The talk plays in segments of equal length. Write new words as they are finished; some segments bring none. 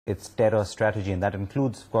its terror strategy, and that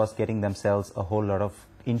includes, of course, getting themselves a whole lot of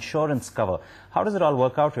insurance cover. How does it all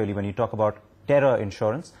work out, really, when you talk about terror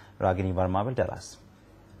insurance? Ragini Verma will tell us.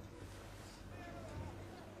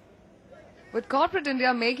 With corporate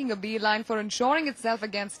India making a beeline for insuring itself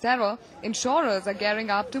against terror, insurers are gearing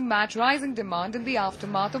up to match rising demand in the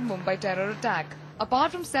aftermath of Mumbai terror attack.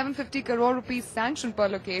 Apart from 750 crore rupees sanction per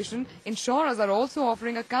location, insurers are also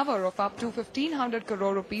offering a cover of up to 1500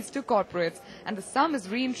 crore rupees to corporates, and the sum is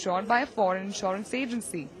reinsured by a foreign insurance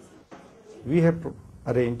agency. We have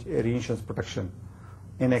arranged a reinsurance protection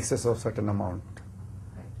in excess of certain amount,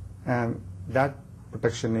 and that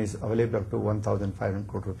protection is available up to 1,500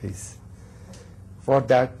 crore rupees. For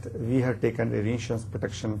that, we have taken a reinsurance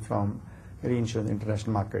protection from Reinsurance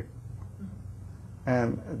International Market,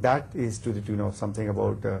 and that is to the tune of something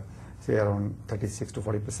about, say, around 36 to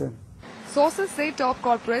 40%. Sources say top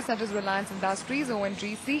corporates such as Reliance Industries,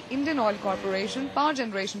 ONGC, Indian Oil Corporation, power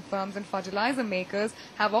generation firms and fertilizer makers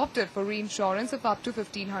have opted for reinsurance of up to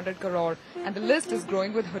 1,500 crore. And the list is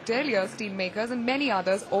growing, with hoteliers, steel makers and many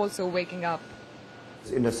others also waking up.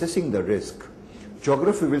 In assessing the risk,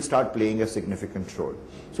 geography will start playing a significant role.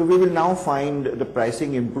 So we will now find the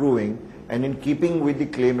pricing improving, and in keeping with the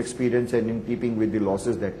claim experience and in keeping with the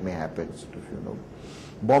losses that may happen. So,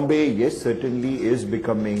 Bombay, yes, certainly is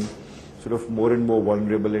becoming sort of more and more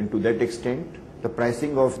vulnerable, and to that extent, the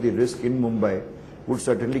pricing of the risk in Mumbai would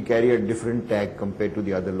certainly carry a different tag compared to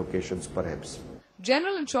the other locations perhaps.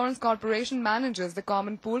 General Insurance Corporation manages the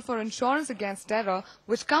common pool for insurance against terror,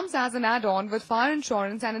 which comes as an add-on with fire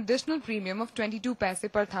insurance and additional premium of 22 paise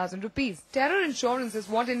per 1,000 rupees. Terror insurance is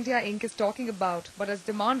what India Inc. is talking about, but as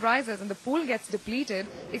demand rises and the pool gets depleted,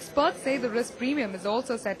 experts say the risk premium is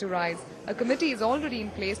also set to rise. A committee is already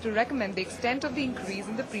in place to recommend the extent of the increase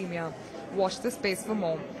in the premium. Watch this space for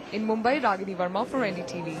more. In Mumbai, Ragini Verma for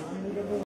NDTV.